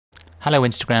Hello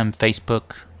Instagram,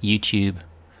 Facebook, YouTube.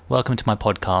 Welcome to my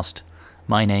podcast.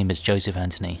 My name is Joseph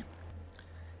Anthony.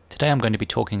 Today I'm going to be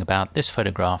talking about this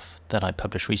photograph that I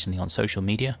published recently on social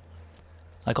media.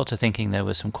 I got to thinking there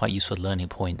were some quite useful learning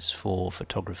points for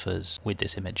photographers with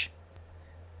this image.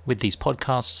 With these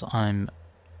podcasts, I'm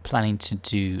planning to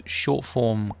do short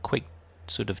form, quick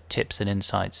sort of tips and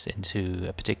insights into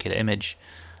a particular image,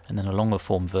 and then a longer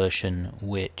form version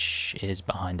which is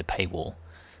behind the paywall.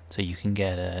 So you can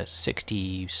get a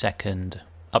 60-second,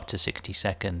 up to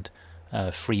 60-second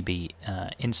freebie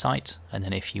insight, and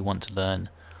then if you want to learn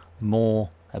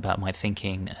more about my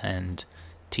thinking and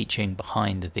teaching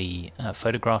behind the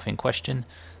photograph in question,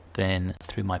 then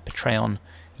through my Patreon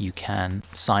you can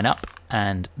sign up,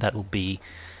 and that will be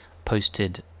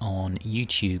posted on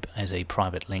YouTube as a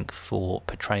private link for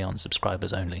Patreon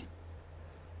subscribers only.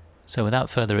 So without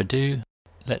further ado,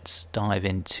 let's dive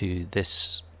into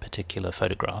this particular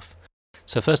photograph.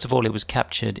 So first of all, it was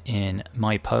captured in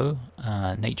Mai Po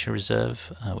Nature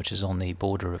Reserve, which is on the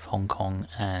border of Hong Kong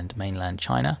and mainland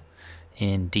China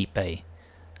in Deep Bay.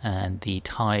 And the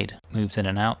tide moves in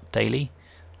and out daily,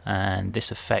 and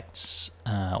this affects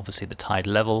obviously the tide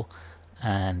level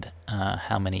and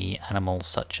how many animals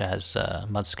such as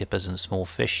mud skippers and small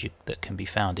fish that can be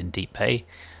found in Deep Bay.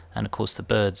 And of course the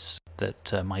birds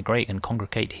that migrate and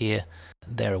congregate here,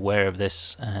 they're aware of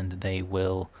this and they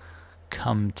will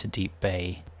come to Deep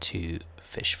Bay to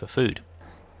fish for food.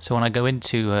 So when I go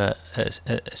into a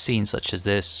scene such as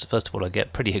this, first of all I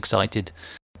get pretty excited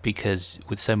because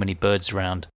with so many birds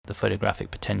around, the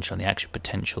photographic potential and the action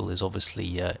potential is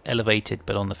obviously elevated,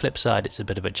 but on the flip side it's a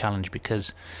bit of a challenge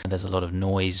because there's a lot of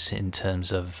noise in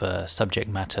terms of subject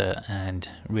matter, and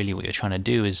really what you're trying to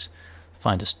do is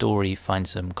find a story, find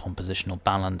some compositional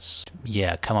balance,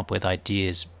 come up with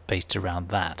ideas based around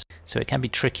that. So it can be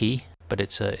tricky, but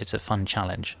it's a fun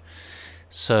challenge.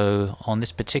 So on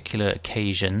this particular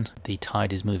occasion, the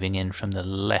tide is moving in from the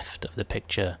left of the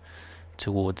picture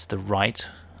towards the right,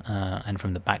 and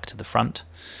from the back to the front.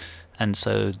 And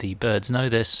so the birds know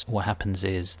this. What happens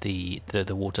is the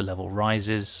water level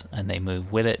rises and they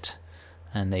move with it,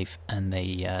 and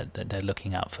they're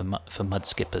looking out for mud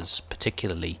skippers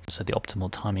particularly. So the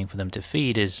optimal timing for them to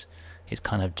feed is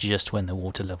kind of just when the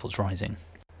water level's rising.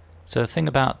 So the thing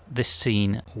about this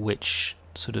scene which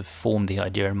sort of formed the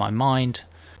idea in my mind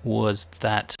was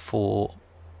that for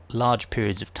large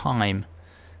periods of time,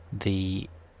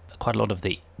 quite a lot of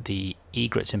the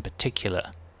egrets in particular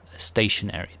are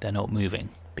stationary. They're not moving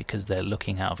because they're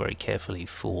looking out very carefully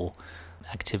for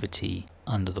activity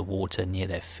under the water near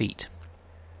their feet.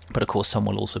 But of course some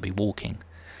will also be walking.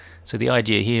 So the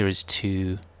idea here is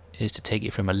to take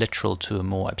it from a literal to a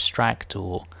more abstract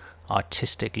or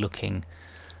artistic looking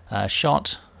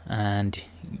shot, and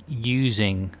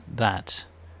using that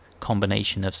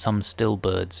combination of some still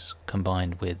birds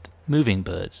combined with moving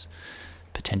birds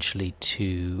potentially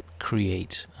to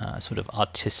create sort of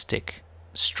artistic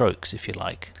strokes, if you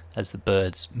like, as the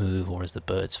birds move or as the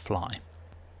birds fly.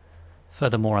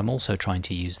 Furthermore, I'm also trying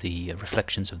to use the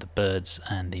reflections of the birds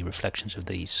and the reflections of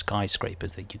the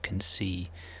skyscrapers that you can see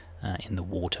in the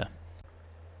water.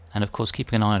 And of course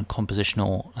keeping an eye on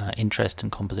compositional interest and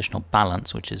compositional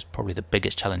balance, which is probably the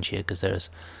biggest challenge here because there's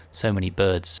so many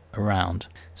birds around.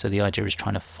 So the idea is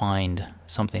trying to find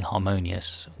something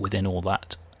harmonious within all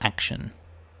that action.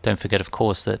 Don't forget, of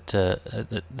course, that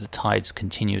the tide's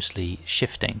continuously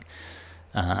shifting,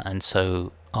 and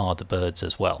so are the birds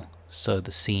as well. So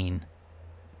the scene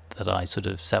that I sort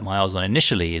of set my eyes on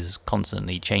initially is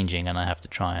constantly changing, and I have to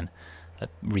try and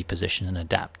reposition and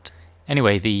adapt.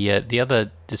 Anyway, the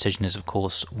other decision is, of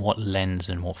course, what lens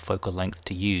and what focal length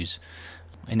to use.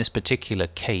 In this particular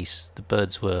case, the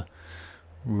birds were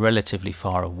relatively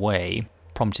far away,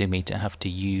 prompting me to have to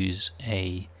use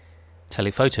a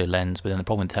telephoto lens. But then the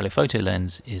problem with telephoto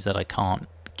lens is that I can't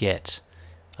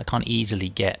easily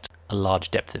get a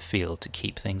large depth of field to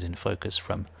keep things in focus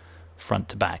from front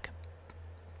to back.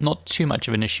 Not too much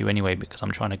of an issue anyway, because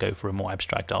I'm trying to go for a more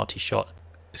abstract arty shot.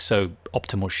 So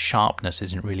optimal sharpness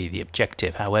isn't really the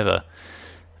objective. However,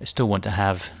 I still want to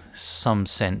have some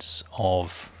sense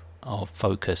of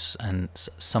focus and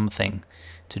something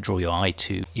to draw your eye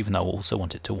to, even though I also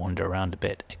want it to wander around a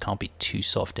bit. It can't be too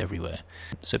soft everywhere.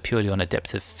 So purely on a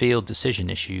depth of field decision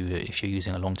issue, if you're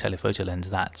using a long telephoto lens,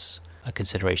 that's a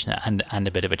consideration and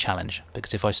a bit of a challenge.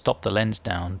 Because if I stop the lens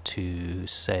down to,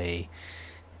 say,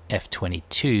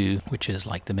 f/22, which is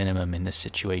like the minimum in this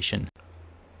situation,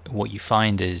 what you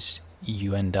find is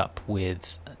you end up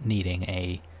with needing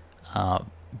a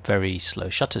very slow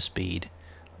shutter speed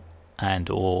and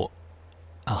or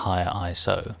a higher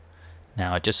ISO.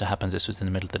 Now it just so happens this was in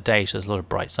the middle of the day, so there's a lot of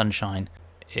bright sunshine.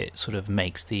 it sort of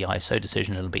makes the ISO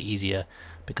decision a little bit easier,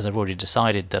 because I've already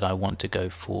decided that I want to go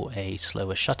for a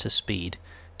slower shutter speed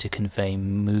to convey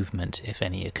movement if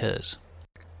any occurs.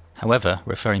 However,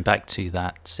 referring back to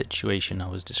that situation I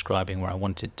was describing where I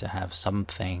wanted to have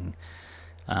something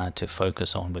to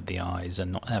focus on with the eyes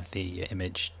and not have the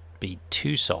image be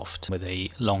too soft, with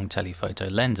a long telephoto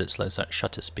lens at slow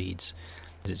shutter speeds,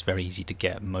 it's very easy to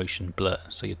get motion blur.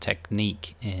 So your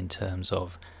technique in terms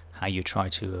of how you try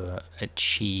to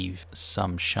achieve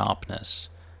some sharpness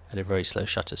at a very slow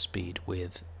shutter speed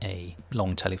with a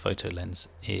long telephoto lens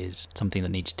is something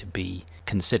that needs to be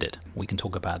considered. We can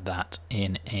talk about that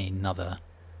in another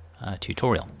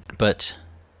tutorial. But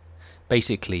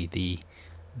basically the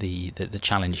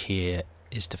challenge here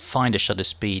is to find a shutter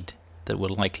speed that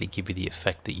will likely give you the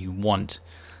effect that you want,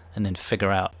 and then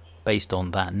figure out based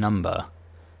on that number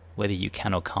whether you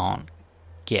can or can't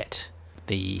get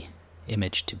the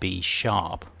image to be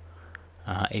sharp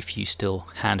if you still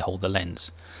handhold the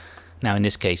lens. Now in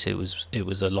this case it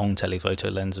was a long telephoto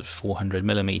lens of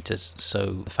 400mm,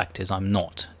 so the fact is I'm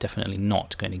definitely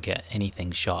not going to get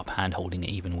anything sharp handholding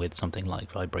it, even with something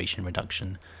like vibration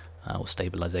reduction or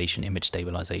stabilization, image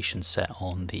stabilization set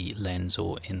on the lens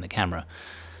or in the camera.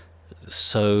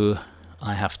 So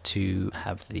I have to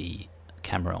have the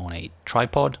camera on a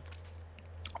tripod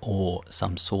or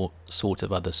some sort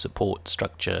of other support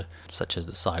structure, such as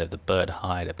the side of the bird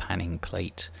hide, a panning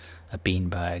plate, a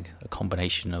beanbag, a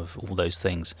combination of all those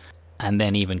things, and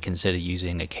then even consider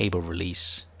using a cable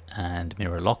release and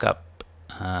mirror lockup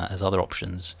as other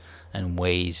options and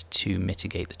ways to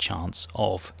mitigate the chance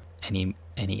of any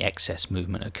excess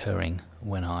movement occurring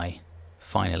when I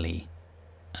finally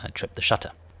trip the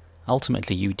shutter.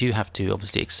 Ultimately, you do have to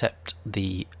obviously accept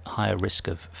the higher risk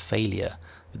of failure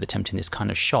with attempting this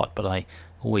kind of shot, but I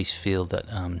always feel that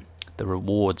the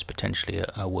rewards potentially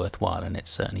are worthwhile, and it's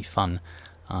certainly fun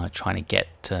trying to get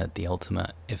the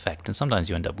ultimate effect. And sometimes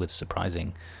you end up with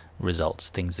surprising results,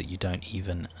 things that you don't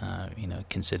even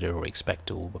consider or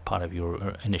expect, or were part of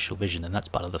your initial vision, and that's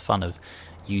part of the fun of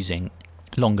using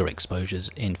longer exposures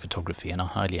in photography. And I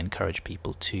highly encourage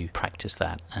people to practice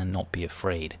that and not be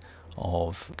afraid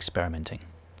of experimenting.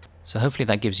 So hopefully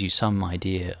that gives you some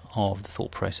idea of the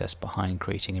thought process behind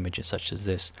creating images such as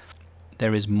this.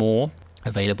 There is more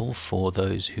available for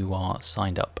those who are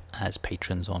signed up as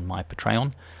patrons on my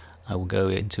Patreon. I will go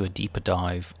into a deeper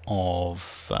dive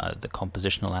of the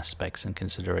compositional aspects and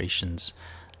considerations,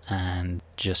 and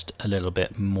just a little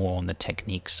bit more on the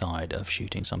technique side of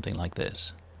shooting something like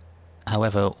this.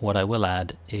 However, what I will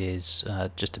add is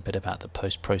just a bit about the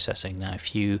post-processing. Now,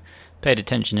 if you paid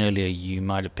attention earlier, you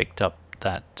might have picked up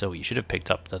that, or you should have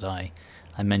picked up that I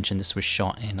mentioned this was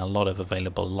shot in a lot of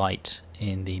available light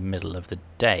in the middle of the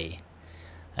day,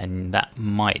 and that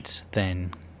might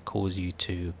then cause you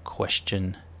to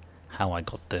question how I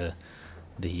got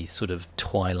the sort of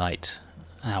twilight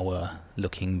hour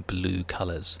looking blue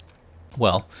colors.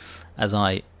 Well, as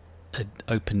I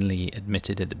openly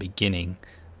admitted at the beginning,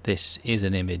 this is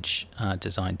an image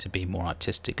designed to be more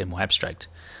artistic and more abstract,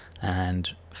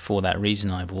 and for that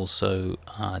reason I've also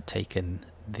taken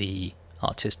the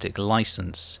artistic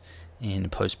license in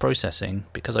post-processing.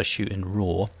 Because I shoot in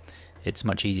RAW, it's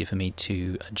much easier for me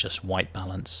to adjust white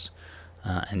balance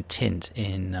and tint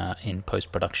in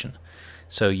post-production.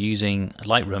 So using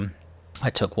Lightroom, I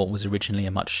took what was originally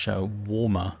a much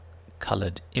warmer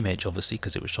colored image, obviously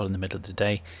because it was shot in the middle of the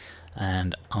day,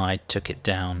 and I took it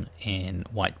down in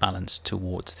white balance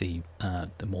towards the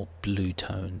more blue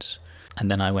tones. And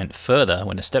then I went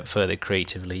a step further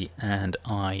creatively, and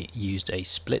I used a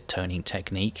split toning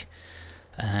technique.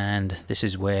 And this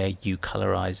is where you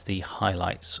colorize the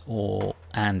highlights or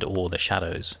the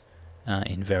shadows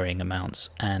in varying amounts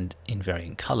and in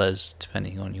varying colors,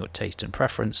 depending on your taste and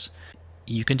preference.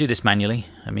 You can do this manually.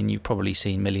 I mean, you've probably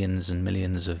seen millions and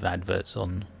millions of adverts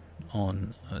on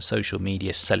social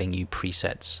media selling you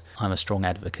presets. I'm a strong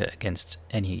advocate against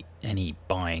any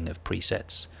buying of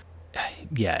presets.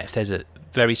 Yeah, if there's a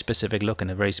very specific look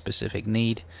and a very specific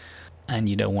need, and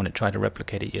you don't want to try to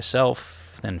replicate it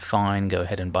yourself, then fine, go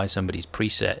ahead and buy somebody's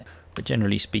preset. But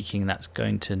generally speaking, that's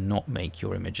going to not make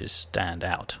your images stand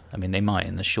out. I mean, they might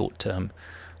in the short term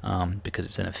because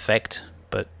it's an effect,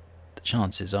 but the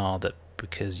chances are that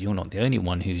because you're not the only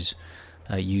one who's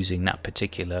using that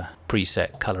particular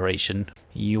preset coloration,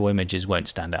 your images won't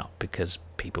stand out because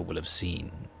people will have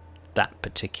seen that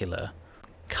particular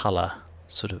color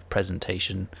sort of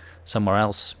presentation somewhere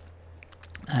else.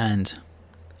 And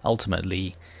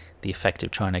ultimately, the effect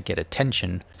of trying to get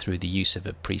attention through the use of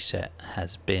a preset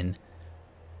has been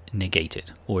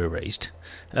negated or erased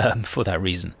for that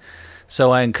reason.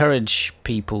 So I encourage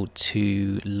people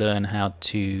to learn how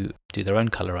to do their own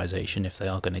colorization if they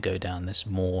are going to go down this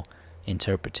more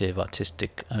interpretive,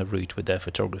 artistic route with their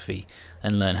photography,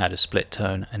 and learn how to split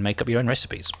tone and make up your own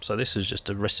recipes. So this is just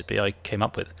a recipe I came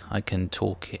up with. I can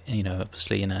talk,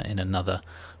 obviously in another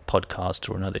podcast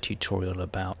or another tutorial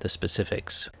about the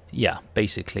specifics. Yeah,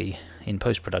 basically in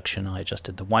post-production I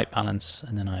adjusted the white balance,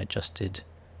 and then I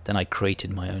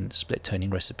created my own split toning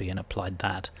recipe and applied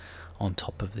that on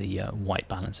top of the white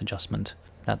balance adjustment.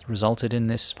 That resulted in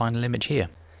this final image here.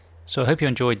 So I hope you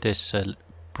enjoyed this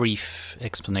brief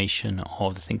explanation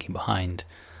of the thinking behind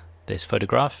this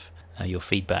photograph. Your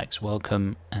feedback's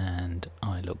welcome, and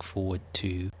I look forward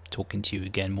to talking to you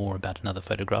again more about another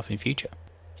photograph in future.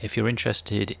 If you're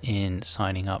interested in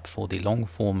signing up for the long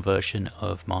form version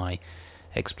of my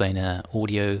explainer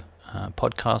audio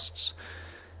podcasts,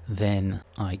 then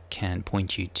I can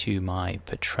point you to my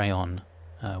Patreon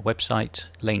website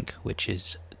link, which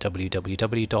is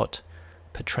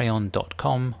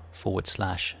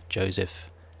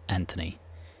www.patreon.com/Joseph Anthony,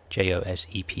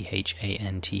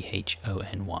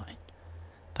 JosepHanthony.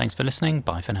 Thanks for listening.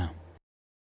 Bye for now.